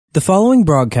The following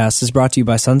broadcast is brought to you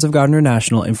by Sons of God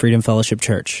International and Freedom Fellowship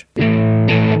Church.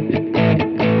 Hello,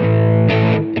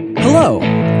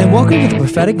 and welcome to the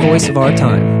prophetic voice of our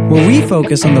time, where we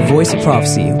focus on the voice of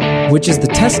prophecy, which is the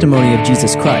testimony of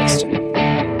Jesus Christ.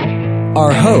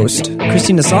 Our host,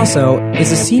 Christina Sasso,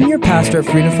 is a senior pastor at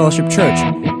Freedom Fellowship Church.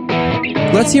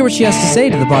 Let's hear what she has to say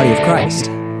to the body of Christ.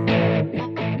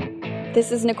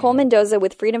 This is Nicole Mendoza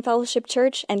with Freedom Fellowship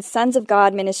Church and Sons of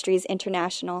God Ministries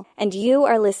International, and you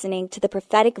are listening to the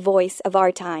prophetic voice of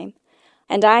our time.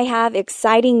 And I have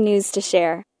exciting news to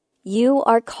share. You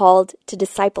are called to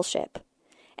discipleship.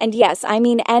 And yes, I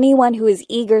mean anyone who is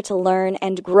eager to learn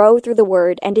and grow through the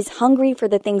Word and is hungry for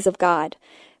the things of God.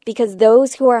 Because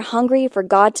those who are hungry for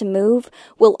God to move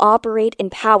will operate in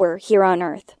power here on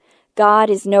earth. God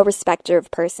is no respecter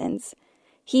of persons.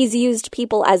 He's used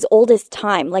people as old as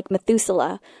time, like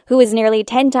Methuselah, who is nearly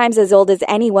 10 times as old as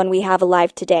anyone we have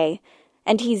alive today.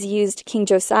 And he's used King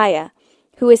Josiah,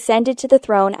 who ascended to the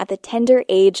throne at the tender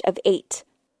age of 8.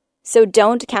 So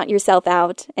don't count yourself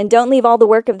out, and don't leave all the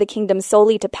work of the kingdom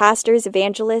solely to pastors,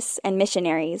 evangelists, and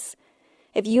missionaries.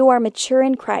 If you are mature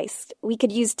in Christ, we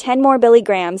could use 10 more Billy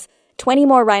Grahams, 20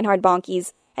 more Reinhard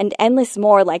Bonnkes, and endless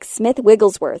more like Smith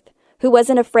Wigglesworth, who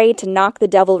wasn't afraid to knock the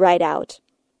devil right out.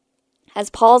 As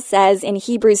Paul says in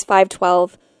Hebrews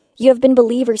 5:12, "You have been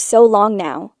believers so long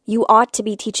now, you ought to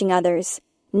be teaching others,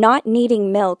 not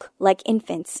needing milk like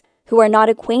infants, who are not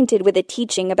acquainted with the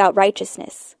teaching about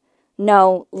righteousness.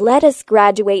 No, let us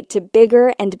graduate to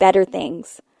bigger and better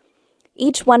things."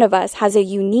 Each one of us has a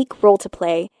unique role to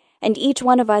play, and each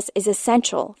one of us is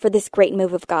essential for this great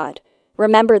move of God.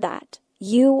 Remember that.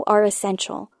 You are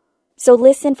essential. So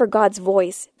listen for God's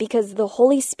voice, because the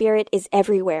Holy Spirit is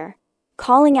everywhere,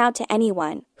 calling out to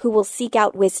anyone who will seek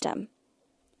out wisdom.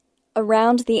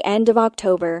 Around the end of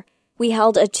October, we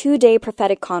held a 2-day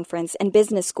prophetic conference and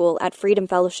business school at Freedom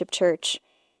Fellowship Church.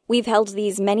 We've held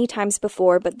these many times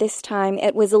before, but this time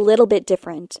it was a little bit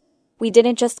different. We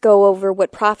didn't just go over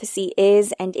what prophecy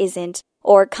is and isn't,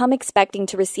 or come expecting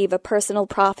to receive a personal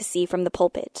prophecy from the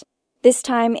pulpit. This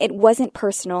time it wasn't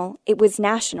personal, it was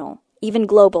national, even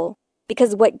global,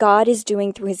 because what God is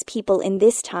doing through his people in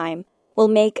this time will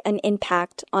make an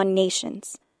impact on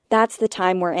nations. That's the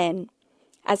time we're in.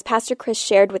 As Pastor Chris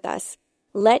shared with us,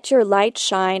 let your light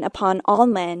shine upon all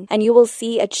men, and you will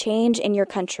see a change in your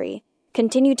country.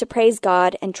 Continue to praise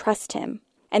God and trust him.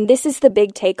 And this is the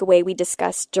big takeaway we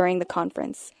discussed during the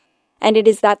conference. And it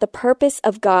is that the purpose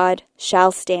of God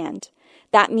shall stand.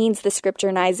 That means the scripture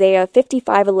in Isaiah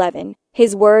 55:11,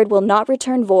 his word will not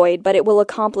return void, but it will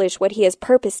accomplish what he has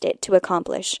purposed it to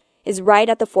accomplish, is right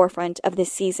at the forefront of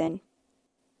this season.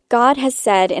 God has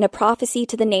said in a prophecy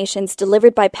to the nations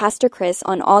delivered by Pastor Chris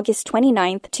on August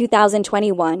 29th,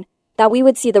 2021, that we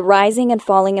would see the rising and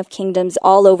falling of kingdoms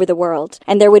all over the world,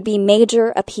 and there would be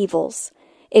major upheavals.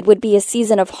 It would be a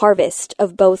season of harvest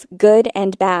of both good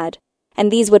and bad,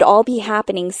 and these would all be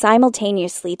happening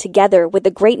simultaneously together with the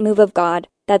great move of God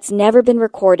that's never been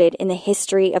recorded in the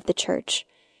history of the church.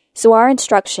 So our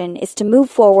instruction is to move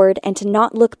forward and to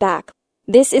not look back.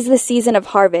 This is the season of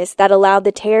harvest that allowed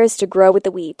the tares to grow with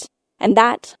the wheat, and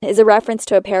that is a reference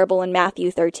to a parable in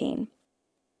Matthew 13.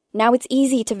 Now it's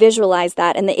easy to visualize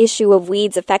that and the issue of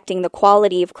weeds affecting the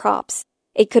quality of crops.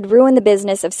 It could ruin the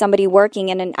business of somebody working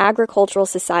in an agricultural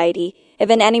society if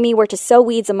an enemy were to sow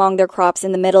weeds among their crops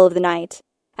in the middle of the night.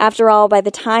 After all, by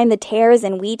the time the tares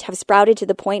and wheat have sprouted to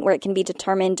the point where it can be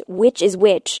determined which is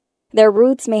which, their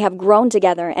roots may have grown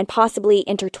together and possibly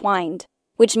intertwined,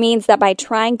 which means that by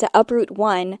trying to uproot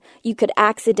one, you could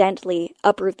accidentally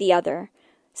uproot the other.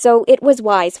 So it was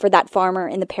wise for that farmer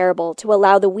in the parable to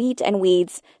allow the wheat and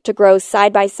weeds to grow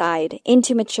side by side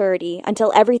into maturity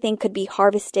until everything could be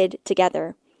harvested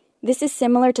together. This is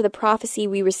similar to the prophecy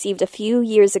we received a few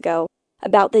years ago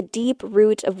about the deep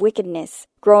root of wickedness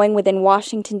growing within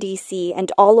Washington, D.C.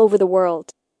 and all over the world.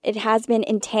 It has been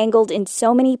entangled in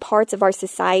so many parts of our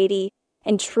society,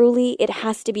 and truly it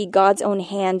has to be God's own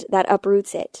hand that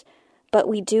uproots it. But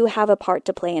we do have a part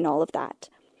to play in all of that.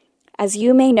 As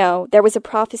you may know, there was a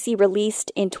prophecy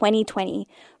released in 2020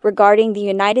 regarding the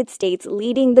United States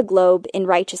leading the globe in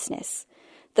righteousness.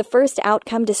 The first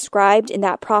outcome described in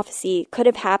that prophecy could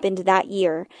have happened that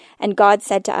year, and God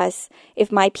said to us,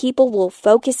 "If my people will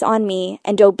focus on me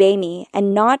and obey me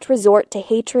and not resort to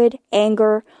hatred,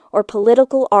 anger, or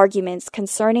political arguments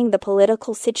concerning the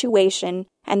political situation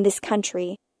and this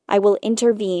country, I will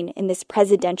intervene in this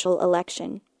presidential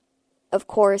election." Of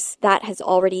course, that has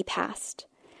already passed.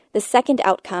 The second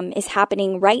outcome is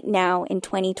happening right now in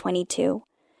 2022.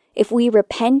 If we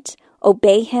repent,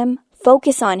 obey him,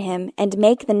 focus on him, and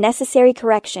make the necessary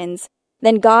corrections,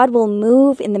 then God will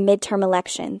move in the midterm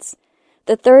elections.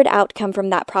 The third outcome from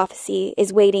that prophecy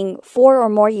is waiting 4 or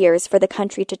more years for the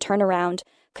country to turn around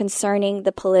concerning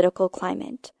the political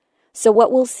climate. So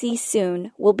what we'll see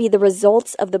soon will be the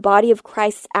results of the body of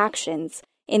Christ's actions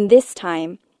in this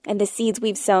time and the seeds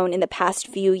we've sown in the past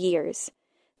few years.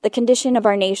 The condition of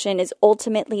our nation is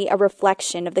ultimately a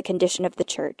reflection of the condition of the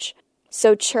church.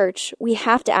 So, church, we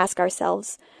have to ask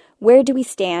ourselves, where do we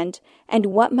stand, and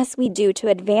what must we do to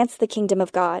advance the kingdom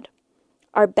of God?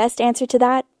 Our best answer to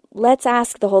that? Let's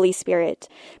ask the Holy Spirit,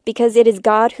 because it is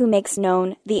God who makes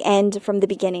known the end from the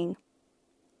beginning.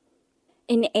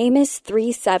 In Amos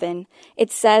 3:7,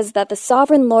 it says that the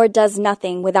sovereign Lord does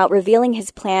nothing without revealing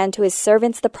his plan to his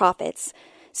servants the prophets.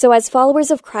 So as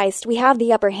followers of Christ, we have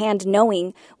the upper hand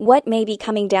knowing what may be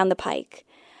coming down the pike.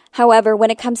 However, when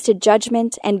it comes to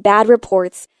judgment and bad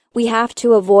reports, we have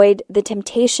to avoid the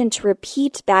temptation to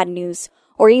repeat bad news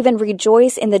or even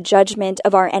rejoice in the judgment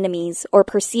of our enemies or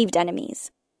perceived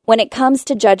enemies. When it comes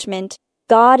to judgment,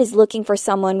 God is looking for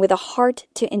someone with a heart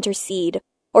to intercede,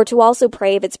 or to also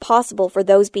pray if it's possible for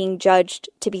those being judged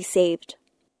to be saved.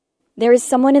 There is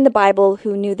someone in the Bible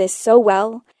who knew this so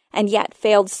well, and yet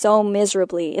failed so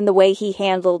miserably in the way he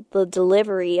handled the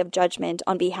delivery of judgment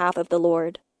on behalf of the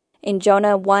Lord. In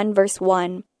Jonah 1 verse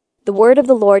 1, the word of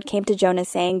the Lord came to Jonah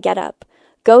saying, "Get up,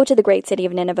 go to the great city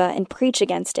of Nineveh and preach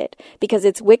against it, because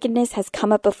its wickedness has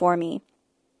come up before me."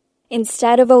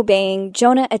 Instead of obeying,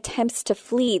 Jonah attempts to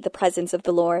flee the presence of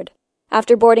the Lord.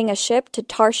 After boarding a ship to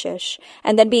Tarshish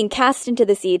and then being cast into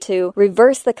the sea to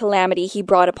reverse the calamity he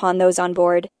brought upon those on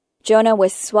board, Jonah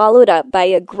was swallowed up by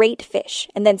a great fish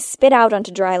and then spit out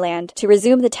onto dry land to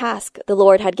resume the task the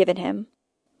Lord had given him.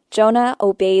 Jonah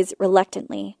obeys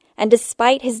reluctantly, and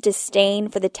despite his disdain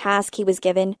for the task he was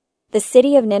given, the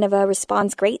city of Nineveh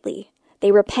responds greatly.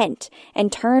 They repent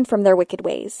and turn from their wicked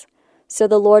ways. So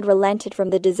the Lord relented from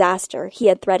the disaster he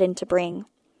had threatened to bring.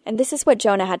 And this is what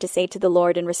Jonah had to say to the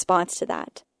Lord in response to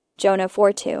that. Jonah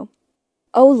 4:2.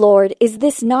 "O Lord, is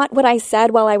this not what I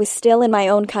said while I was still in my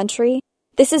own country?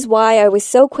 This is why I was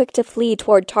so quick to flee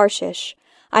toward Tarshish.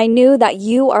 I knew that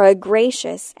you are a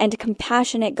gracious and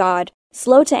compassionate God,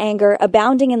 slow to anger,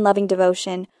 abounding in loving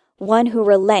devotion, one who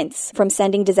relents from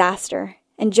sending disaster."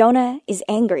 And Jonah is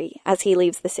angry as he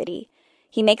leaves the city.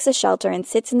 He makes a shelter and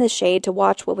sits in the shade to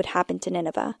watch what would happen to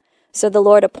Nineveh. So the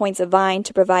Lord appoints a vine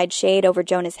to provide shade over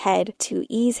Jonah's head to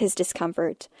ease his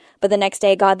discomfort. But the next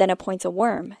day God then appoints a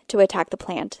worm to attack the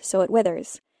plant so it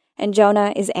withers. And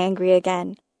Jonah is angry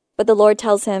again. But the Lord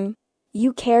tells him,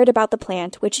 "You cared about the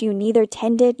plant which you neither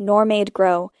tended nor made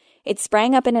grow. It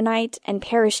sprang up in a night and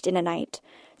perished in a night.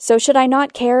 So should I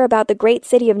not care about the great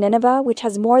city of Nineveh, which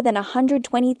has more than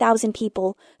 120,000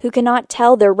 people who cannot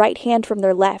tell their right hand from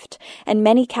their left, and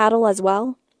many cattle as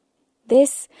well?"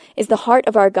 This is the heart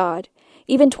of our God,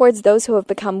 even towards those who have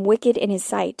become wicked in his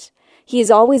sight. He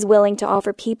is always willing to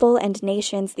offer people and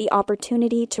nations the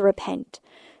opportunity to repent.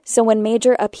 So when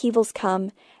major upheavals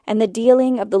come, and the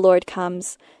dealing of the Lord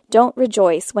comes, don't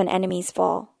rejoice when enemies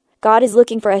fall. God is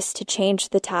looking for us to change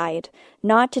the tide,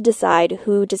 not to decide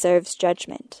who deserves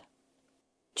judgment.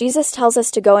 Jesus tells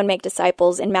us to go and make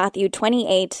disciples in Matthew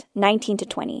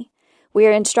 28:19-20. We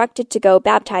are instructed to go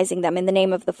baptizing them in the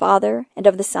name of the Father, and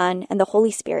of the Son, and the Holy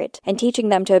Spirit, and teaching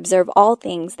them to observe all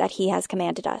things that he has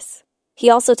commanded us. He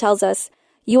also tells us,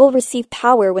 "You will receive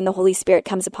power when the Holy Spirit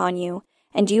comes upon you,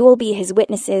 and you will be his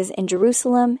witnesses in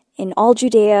Jerusalem, in all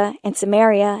Judea and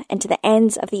Samaria, and to the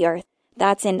ends of the earth."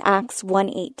 That's in Acts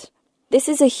 1:8. This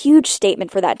is a huge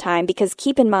statement for that time because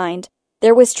keep in mind,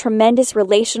 there was tremendous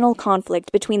relational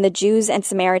conflict between the Jews and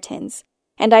Samaritans.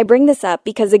 And I bring this up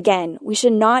because, again, we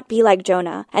should not be like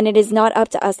Jonah, and it is not up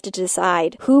to us to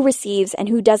decide who receives and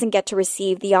who doesn't get to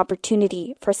receive the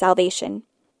opportunity for salvation.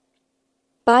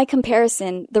 By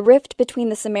comparison, the rift between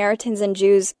the Samaritans and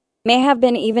Jews may have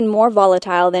been even more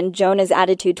volatile than Jonah's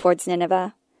attitude towards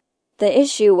Nineveh. The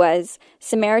issue was,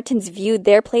 Samaritans viewed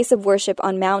their place of worship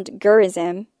on Mount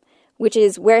Gerizim, which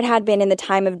is where it had been in the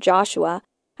time of Joshua,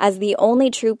 as the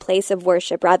only true place of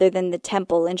worship rather than the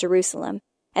temple in Jerusalem,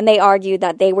 and they argued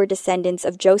that they were descendants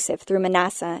of Joseph through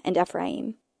Manasseh and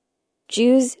Ephraim.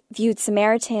 Jews viewed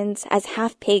Samaritans as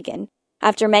half-pagan,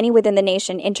 after many within the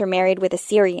nation intermarried with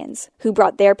Assyrians, who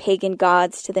brought their pagan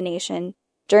gods to the nation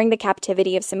during the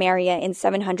captivity of Samaria in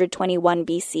 721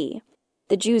 BC.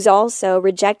 The Jews also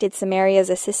rejected Samaria's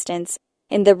assistance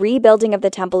in the rebuilding of the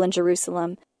temple in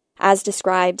Jerusalem, as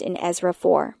described in Ezra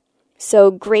 4.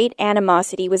 So great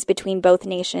animosity was between both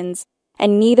nations,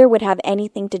 and neither would have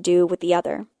anything to do with the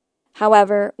other.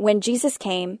 However, when Jesus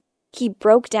came, he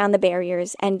broke down the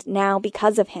barriers, and now,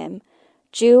 because of him,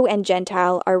 Jew and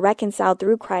Gentile are reconciled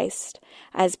through Christ,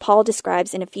 as Paul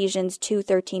describes in Ephesians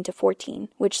 2:13-14,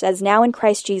 which says, "Now in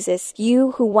Christ Jesus,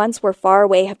 you who once were far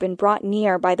away have been brought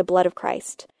near by the blood of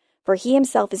Christ. For he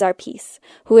himself is our peace,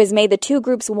 who has made the two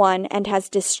groups one and has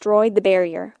destroyed the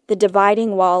barrier, the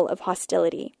dividing wall of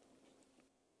hostility."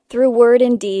 Through word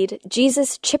and deed,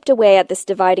 Jesus chipped away at this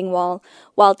dividing wall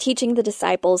while teaching the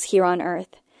disciples here on earth.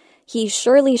 He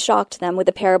surely shocked them with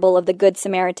the parable of the Good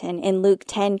Samaritan in Luke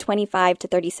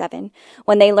 10:25-37,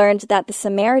 when they learned that the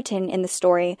Samaritan in the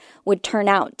story would turn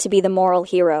out to be the moral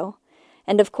hero.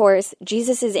 And of course,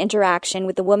 Jesus' interaction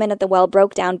with the woman at the well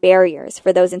broke down barriers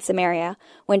for those in Samaria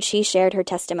when she shared her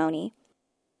testimony.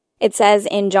 It says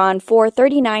in John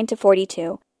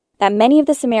 4:39-42 that many of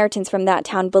the Samaritans from that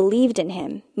town believed in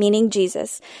him, meaning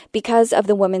Jesus, because of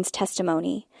the woman's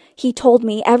testimony. "He told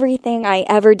me everything I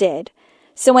ever did."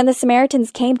 So when the Samaritans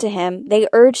came to him, they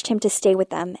urged him to stay with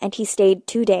them, and he stayed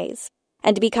 2 days.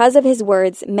 And because of his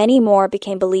words, many more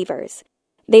became believers.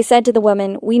 They said to the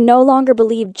woman, "We no longer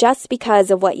believe just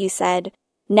because of what you said.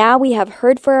 Now we have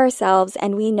heard for ourselves,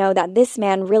 and we know that this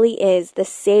man really is the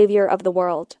Savior of the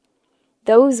world."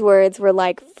 Those words were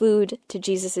like food to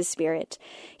Jesus' spirit.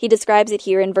 He describes it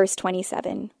here in verse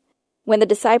 27. When the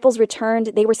disciples returned,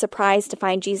 they were surprised to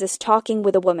find Jesus talking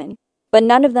with a woman, but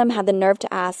none of them had the nerve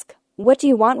to ask, "What do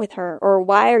you want with her?" or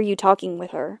 "Why are you talking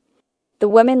with her?" The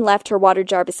woman left her water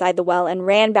jar beside the well and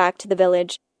ran back to the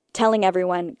village, telling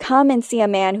everyone, "Come and see a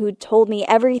man who told me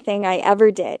everything I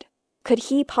ever did. Could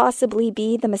he possibly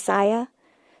be the Messiah?"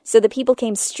 So the people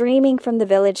came streaming from the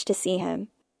village to see him.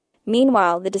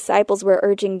 Meanwhile, the disciples were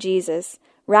urging Jesus,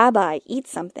 "Rabbi, eat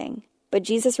something." But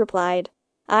Jesus replied,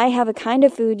 "I have a kind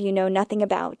of food you know nothing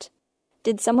about."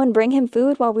 "Did someone bring him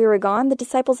food while we were gone?" the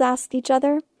disciples asked each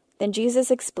other. Then Jesus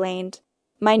explained,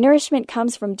 "My nourishment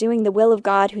comes from doing the will of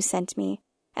God who sent me,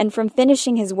 and from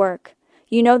finishing his work.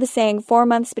 You know the saying, 4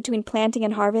 months between planting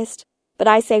and harvest? But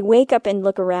I say, wake up and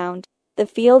look around. The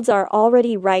fields are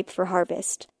already ripe for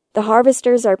harvest. The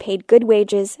harvesters are paid good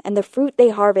wages, and the fruit they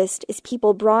harvest is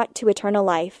people brought to eternal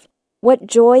life. What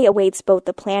joy awaits both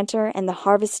the planter and the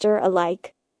harvester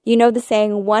alike. You know the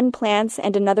saying, one plants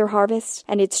and another harvests,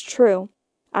 and it's true.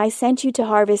 I sent you to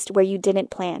harvest where you didn't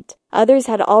plant. Others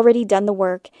had already done the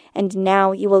work, and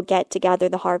now you will get to gather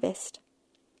the harvest."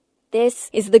 This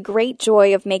is the great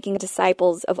joy of making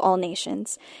disciples of all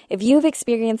nations. If you've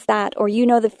experienced that, or you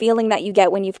know the feeling that you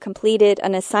get when you've completed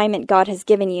an assignment God has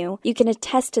given you, you can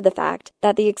attest to the fact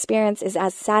that the experience is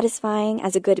as satisfying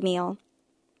as a good meal.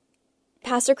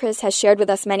 Pastor Chris has shared with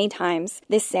us many times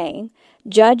this saying,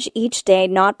 "Judge each day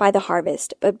not by the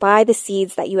harvest, but by the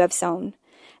seeds that you have sown."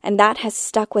 And that has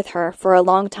stuck with her for a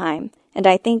long time, and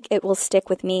I think it will stick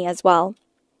with me as well.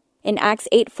 In Acts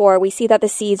 8:4, we see that the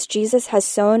seeds Jesus has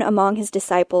sown among his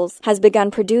disciples has begun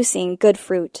producing good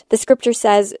fruit. The scripture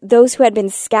says, "Those who had been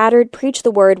scattered preached the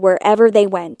word wherever they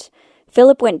went."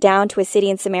 Philip went down to a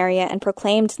city in Samaria and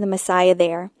proclaimed the Messiah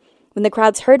there. When the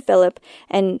crowds heard Philip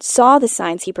and saw the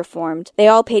signs he performed, they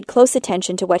all paid close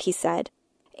attention to what he said.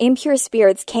 Impure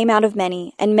spirits came out of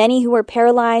many, and many who were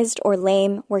paralyzed or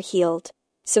lame were healed.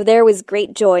 So there was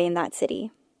great joy in that city.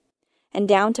 And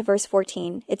down to verse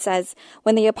 14, it says,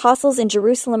 "When the apostles in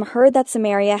Jerusalem heard that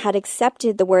Samaria had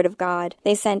accepted the word of God,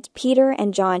 they sent Peter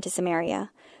and John to Samaria.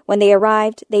 When they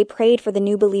arrived, they prayed for the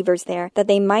new believers there, that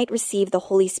they might receive the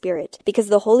Holy Spirit, because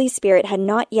the Holy Spirit had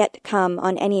not yet come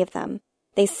on any of them.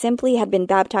 They simply had been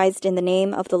baptized in the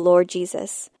name of the Lord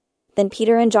Jesus. Then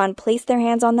Peter and John placed their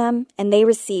hands on them, and they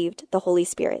received the Holy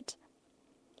Spirit."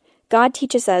 God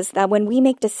teaches us that when we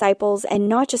make disciples and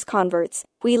not just converts,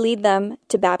 we lead them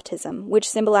to baptism, which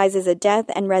symbolizes a death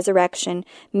and resurrection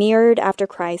mirrored after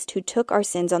Christ who took our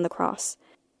sins on the cross.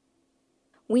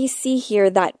 We see here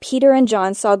that Peter and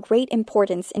John saw great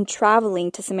importance in traveling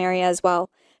to Samaria as well,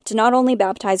 to not only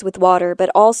baptize with water,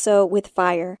 but also with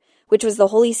fire, which was the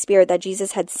Holy Spirit that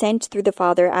Jesus had sent through the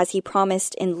Father as he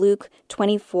promised in Luke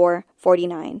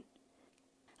 24:49.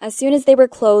 As soon as they were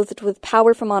clothed with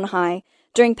power from on high,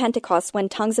 during Pentecost, when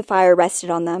tongues of fire rested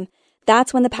on them,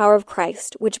 that's when the power of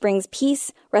Christ, which brings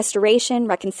peace, restoration,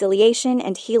 reconciliation,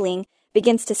 and healing,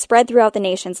 begins to spread throughout the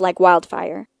nations like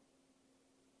wildfire.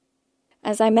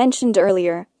 As I mentioned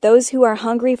earlier, those who are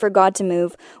hungry for God to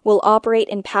move will operate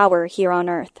in power here on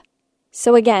earth.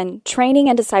 So again, training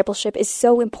and discipleship is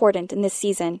so important in this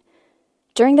season.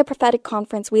 During the prophetic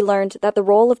conference, we learned that the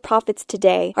role of prophets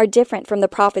today are different from the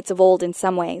prophets of old in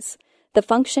some ways. The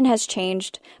function has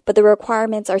changed, but the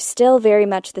requirements are still very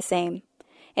much the same.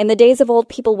 In the days of old,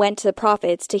 people went to the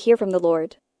prophets to hear from the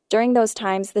Lord. During those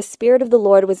times, the Spirit of the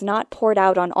Lord was not poured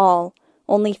out on all,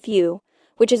 only few,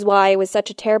 which is why it was such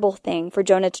a terrible thing for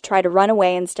Jonah to try to run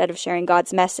away instead of sharing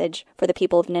God's message for the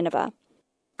people of Nineveh.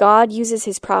 God uses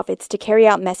his prophets to carry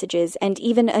out messages and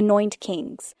even anoint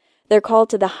kings. They're called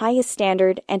to the highest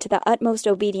standard and to the utmost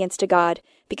obedience to God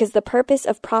because the purpose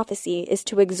of prophecy is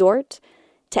to exhort,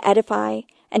 to edify,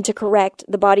 and to correct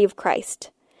the body of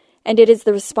Christ. And it is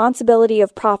the responsibility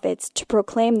of prophets to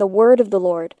proclaim the word of the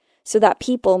Lord so that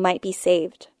people might be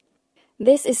saved.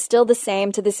 This is still the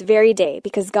same to this very day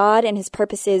because God and his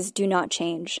purposes do not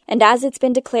change. And as it's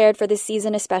been declared for this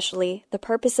season especially, the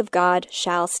purpose of God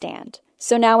shall stand.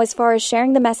 So now as far as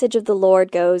sharing the message of the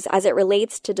Lord goes as it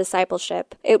relates to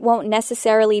discipleship, it won't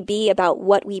necessarily be about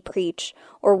what we preach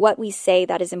or what we say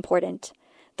that is important.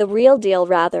 The real deal,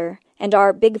 rather, and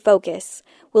our big focus,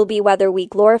 will be whether we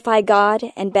glorify God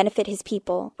and benefit his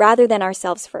people rather than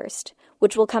ourselves first,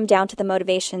 which will come down to the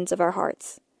motivations of our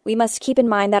hearts. We must keep in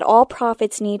mind that all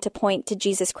prophets need to point to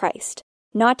Jesus Christ,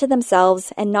 not to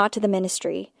themselves and not to the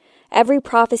ministry. Every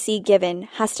prophecy given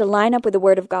has to line up with the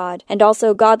Word of God, and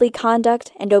also godly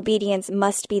conduct and obedience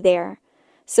must be there.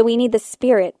 So we need the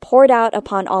Spirit poured out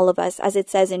upon all of us, as it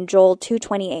says in Joel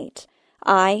 2:28.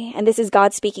 I, and this is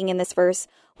God speaking in this verse,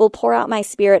 will pour out my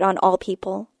Spirit on all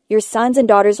people. Your sons and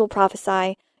daughters will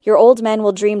prophesy. Your old men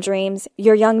will dream dreams.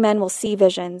 Your young men will see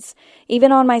visions.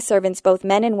 Even on my servants, both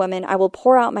men and women, I will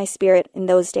pour out my Spirit in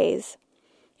those days.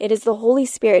 It is the Holy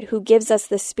Spirit who gives us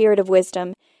the spirit of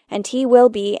wisdom, and he will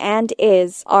be and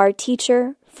is our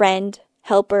teacher, friend,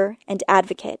 helper, and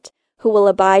advocate, who will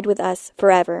abide with us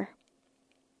forever.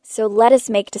 So let us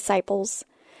make disciples.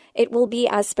 It will be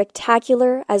as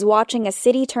spectacular as watching a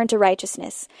city turn to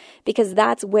righteousness, because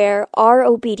that's where our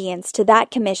obedience to that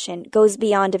commission goes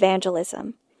beyond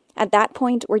evangelism. At that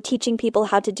point, we're teaching people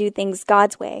how to do things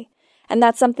God's way, and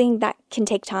that's something that can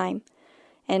take time.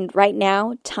 And right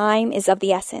now, time is of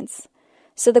the essence.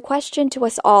 So the question to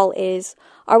us all is,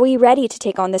 are we ready to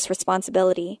take on this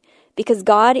responsibility? Because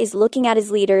God is looking at his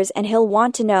leaders and he'll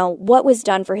want to know what was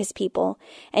done for his people,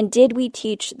 and did we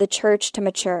teach the church to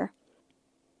mature?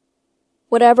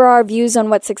 Whatever our views on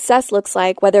what success looks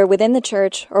like, whether within the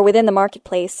church or within the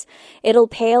marketplace, it'll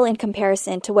pale in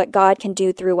comparison to what God can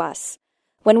do through us.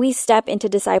 When we step into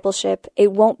discipleship,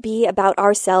 it won't be about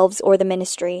ourselves or the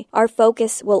ministry. Our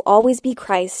focus will always be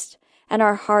Christ, and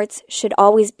our hearts should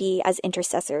always be as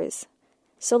intercessors.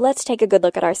 So let's take a good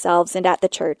look at ourselves and at the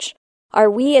church. Are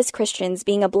we as Christians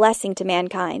being a blessing to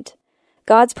mankind?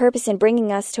 God's purpose in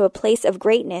bringing us to a place of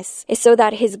greatness is so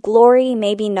that his glory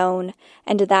may be known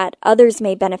and that others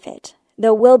may benefit,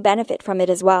 though we'll benefit from it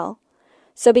as well.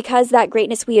 So because that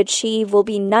greatness we achieve will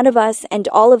be none of us and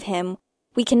all of him,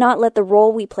 we cannot let the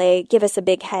role we play give us a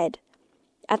big head.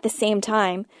 At the same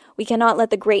time, we cannot let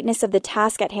the greatness of the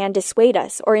task at hand dissuade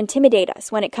us or intimidate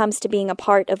us when it comes to being a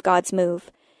part of God's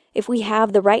move. If we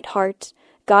have the right heart,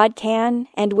 God can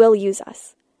and will use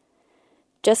us.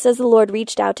 Just as the Lord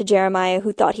reached out to Jeremiah,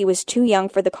 who thought he was too young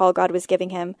for the call God was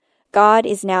giving him, God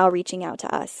is now reaching out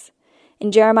to us.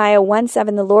 In Jeremiah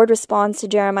 1:7, the Lord responds to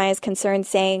Jeremiah's concern,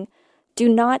 saying, "Do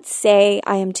not say,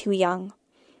 'I am too young.'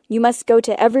 You must go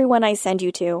to everyone I send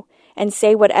you to, and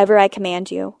say whatever I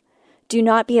command you. Do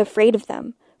not be afraid of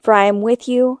them, for I am with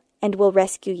you and will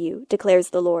rescue you,"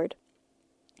 declares the Lord.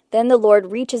 Then the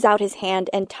Lord reaches out his hand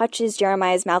and touches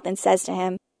Jeremiah's mouth and says to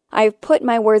him, "I have put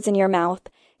my words in your mouth.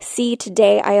 See,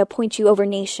 today I appoint you over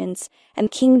nations and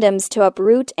kingdoms to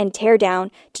uproot and tear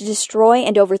down, to destroy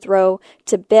and overthrow,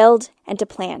 to build and to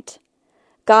plant."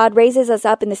 God raises us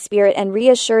up in the Spirit and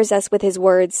reassures us with his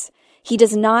words. He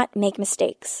does not make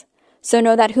mistakes. So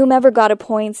know that whomever God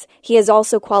appoints, he is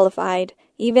also qualified,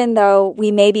 even though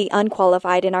we may be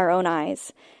unqualified in our own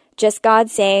eyes. Just God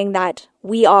saying that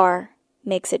we are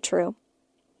makes it true.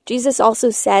 Jesus also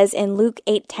says in Luke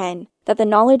 8:10 that the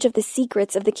knowledge of the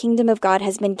secrets of the kingdom of God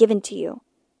has been given to you.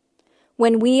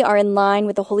 When we are in line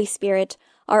with the Holy Spirit,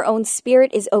 our own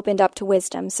spirit is opened up to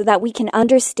wisdom so that we can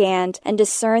understand and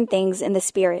discern things in the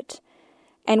Spirit.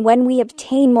 And when we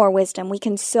obtain more wisdom, we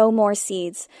can sow more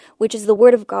seeds, which is the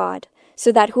word of God,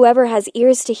 so that whoever has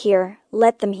ears to hear,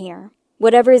 let them hear.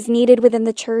 Whatever is needed within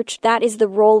the church, that is the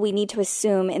role we need to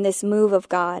assume in this move of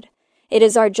God. It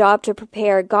is our job to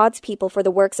prepare God's people for the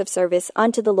works of service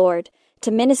unto the Lord, to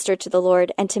minister to the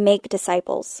Lord, and to make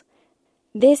disciples.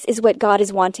 This is what God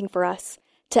is wanting for us,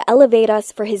 to elevate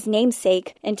us for his name's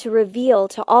sake, and to reveal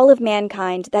to all of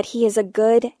mankind that he is a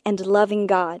good and loving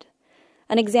God.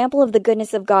 An example of the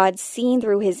goodness of God seen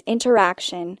through his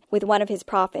interaction with one of his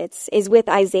prophets is with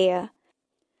Isaiah.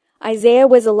 Isaiah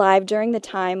was alive during the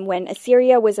time when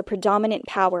Assyria was a predominant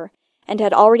power and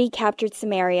had already captured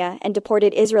Samaria and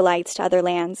deported Israelites to other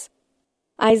lands.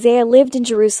 Isaiah lived in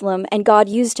Jerusalem, and God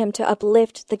used him to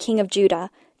uplift the king of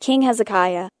Judah, King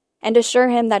Hezekiah, and assure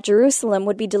him that Jerusalem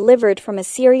would be delivered from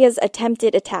Assyria's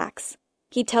attempted attacks.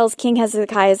 He tells King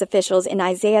Hezekiah's officials in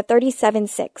Isaiah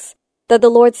 37:6 that the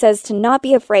Lord says to not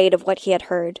be afraid of what he had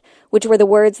heard, which were the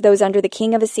words those under the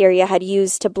king of Assyria had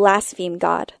used to blaspheme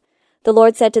God. The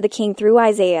Lord said to the king through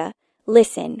Isaiah,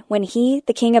 "Listen, when he,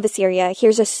 the king of Assyria,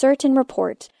 hears a certain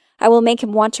report, I will make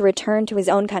him want to return to his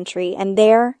own country, and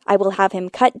there I will have him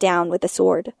cut down with the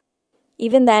sword."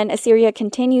 Even then, Assyria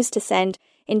continues to send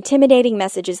intimidating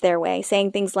messages their way,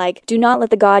 saying things like, "Do not let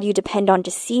the God you depend on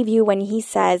deceive you when he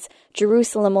says,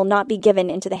 Jerusalem will not be given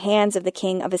into the hands of the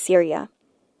king of Assyria."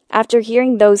 After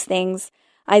hearing those things,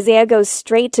 Isaiah goes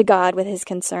straight to God with his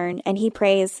concern, and he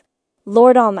prays,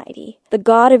 "Lord Almighty, the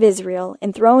God of Israel,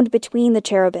 enthroned between the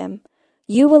cherubim,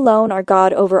 you alone are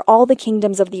God over all the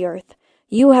kingdoms of the earth.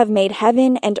 You have made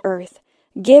heaven and earth.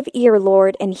 Give ear,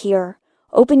 Lord, and hear.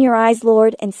 Open your eyes,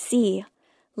 Lord, and see.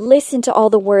 Listen to all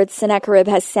the words Sennacherib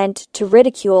has sent to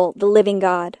ridicule the living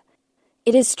God.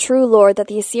 It is true, Lord, that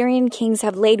the Assyrian kings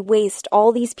have laid waste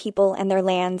all these people and their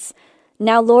lands.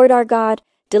 Now, Lord our God,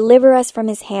 deliver us from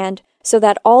his hand, so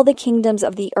that all the kingdoms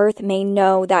of the earth may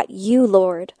know that you,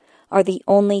 Lord, are the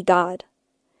only God."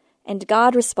 And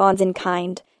God responds in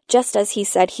kind, just as he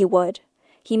said he would.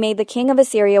 He made the king of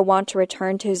Assyria want to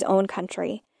return to his own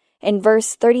country. In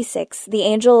verse 36, the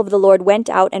angel of the Lord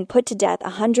went out and put to death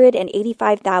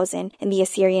 185,000 in the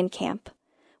Assyrian camp.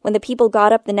 When the people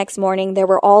got up the next morning, there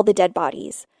were all the dead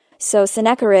bodies. So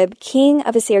Sennacherib, king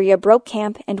of Assyria, broke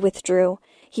camp and withdrew.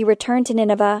 He returned to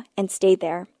Nineveh and stayed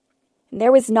there.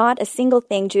 There was not a single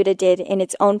thing Judah did in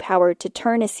its own power to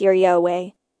turn Assyria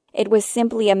away. It was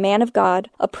simply a man of God,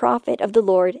 a prophet of the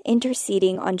Lord,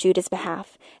 interceding on Judah's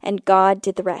behalf, and God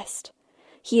did the rest.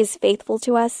 He is faithful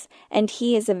to us, and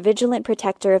he is a vigilant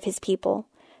protector of his people.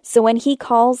 So when he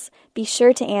calls, be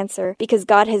sure to answer, because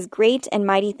God has great and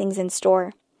mighty things in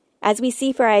store. As we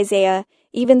see for Isaiah,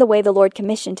 even the way the Lord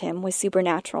commissioned him was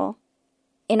supernatural.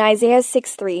 In Isaiah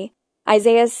 6:3,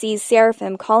 Isaiah sees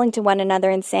seraphim calling to one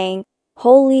another and saying,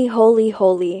 "Holy, holy,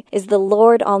 holy is the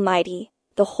Lord Almighty.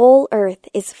 The whole earth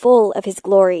is full of his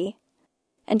glory."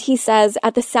 And he says,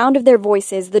 "At the sound of their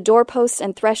voices, the doorposts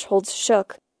and thresholds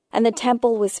shook, and the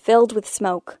temple was filled with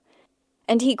smoke."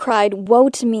 And he cried, "Woe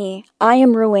to me! I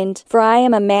am ruined, for I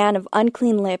am a man of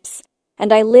unclean lips,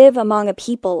 and I live among a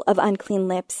people of unclean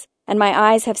lips, and my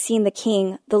eyes have seen the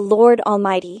King, the Lord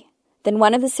Almighty." Then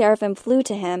one of the seraphim flew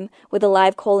to him with a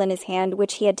live coal in his hand,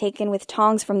 which he had taken with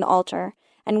tongs from the altar,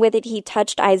 and with it he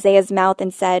touched Isaiah's mouth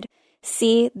and said,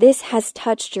 "See, this has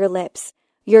touched your lips.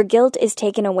 Your guilt is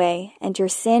taken away, and your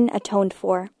sin atoned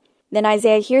for." Then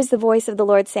Isaiah hears the voice of the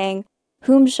Lord saying,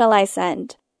 "Whom shall I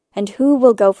send? And who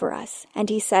will go for us?" And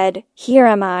he said, "Here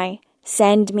am I,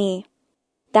 send me."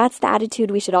 That's the attitude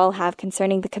we should all have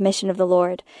concerning the commission of the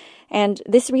Lord. And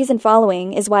this reason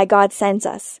following is why God sends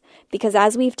us, because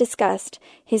as we've discussed,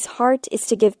 his heart is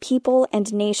to give people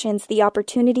and nations the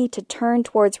opportunity to turn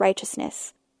towards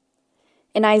righteousness.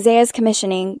 In Isaiah's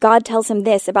commissioning, God tells him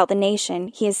this about the nation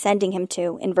he is sending him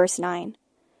to in verse 9.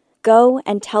 "Go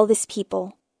and tell this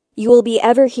people, you will be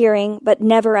ever hearing but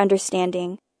never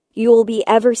understanding. You will be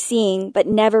ever seeing but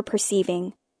never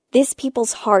perceiving. This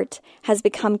people's heart has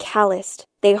become calloused.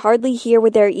 They hardly hear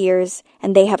with their ears,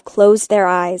 and they have closed their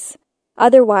eyes.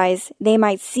 Otherwise, they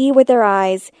might see with their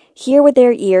eyes, hear with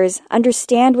their ears,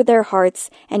 understand with their hearts,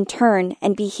 and turn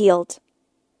and be healed."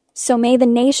 So may the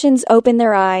nations open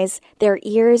their eyes, their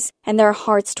ears, and their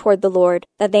hearts toward the Lord,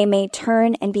 that they may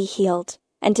turn and be healed.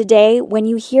 And today, when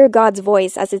you hear God's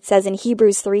voice, as it says in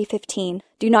Hebrews 3:15,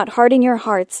 do not harden your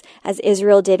hearts as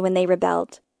Israel did when they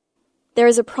rebelled. There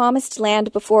is a promised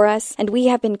land before us, and we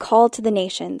have been called to the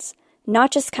nations, not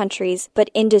just countries,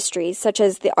 but industries such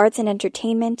as the arts and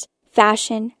entertainment,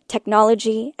 fashion,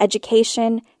 technology,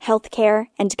 education, healthcare,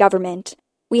 and government.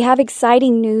 We have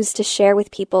exciting news to share with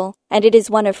people, and it is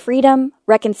one of freedom,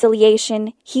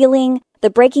 reconciliation, healing, the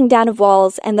breaking down of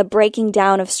walls, and the breaking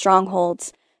down of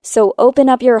strongholds. So open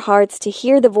up your hearts to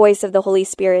hear the voice of the Holy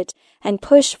Spirit and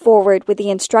push forward with the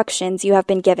instructions you have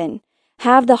been given.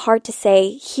 Have the heart to say,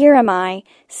 "Here am I,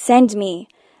 send me,"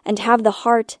 and have the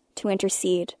heart to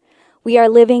intercede. We are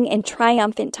living in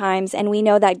triumphant times, and we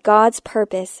know that God's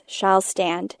purpose shall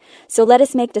stand. So let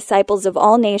us make disciples of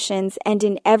all nations, and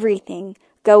in everything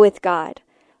go with God.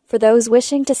 For those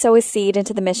wishing to sow a seed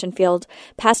into the mission field,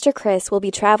 Pastor Chris will be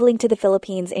traveling to the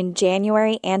Philippines in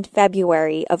January and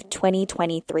February of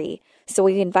 2023. So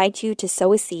we invite you to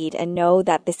sow a seed and know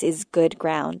that this is good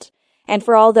ground. And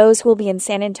for all those who will be in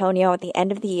San Antonio at the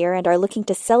end of the year and are looking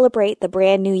to celebrate the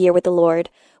brand new year with the Lord,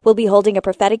 we'll be holding a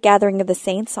prophetic gathering of the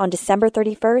saints on December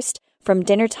 31st from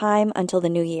dinner time until the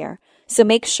new year. So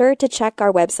make sure to check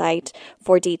our website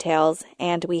for details,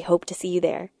 and we hope to see you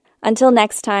there. Until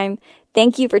next time,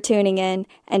 thank you for tuning in,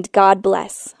 and God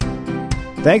bless.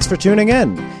 Thanks for tuning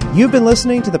in. You've been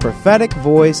listening to the prophetic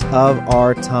voice of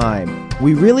our time.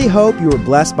 We really hope you were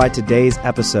blessed by today's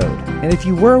episode. And if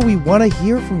you were, we want to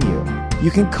hear from you.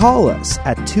 You can call us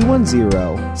at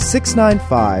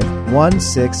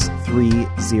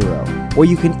 210-695-1630. Or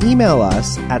you can email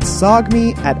us at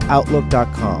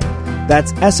sogmi@outlook.com.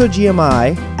 That's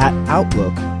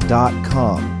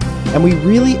SOGMI@outlook.com. And we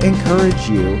really encourage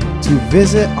you to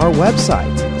visit our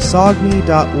website,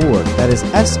 sogmi.org. That is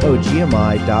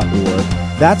SOGMI.org.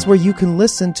 That's where you can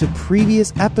listen to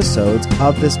previous episodes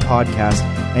of this podcast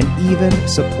and even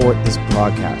support this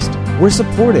broadcast. We're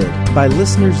supported by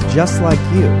listeners just like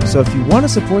you. So if you want to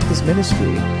support this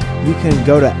ministry, you can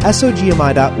go to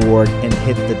SOGMI.org and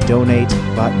hit the donate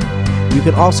button. You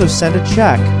can also send a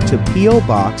check to P.O.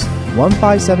 Box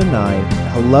 1579,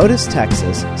 Helotes,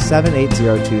 Texas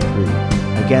 78023.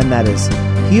 Again, that is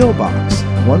P.O. Box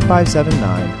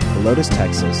 1579, Helotes,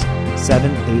 Texas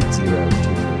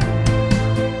 78023.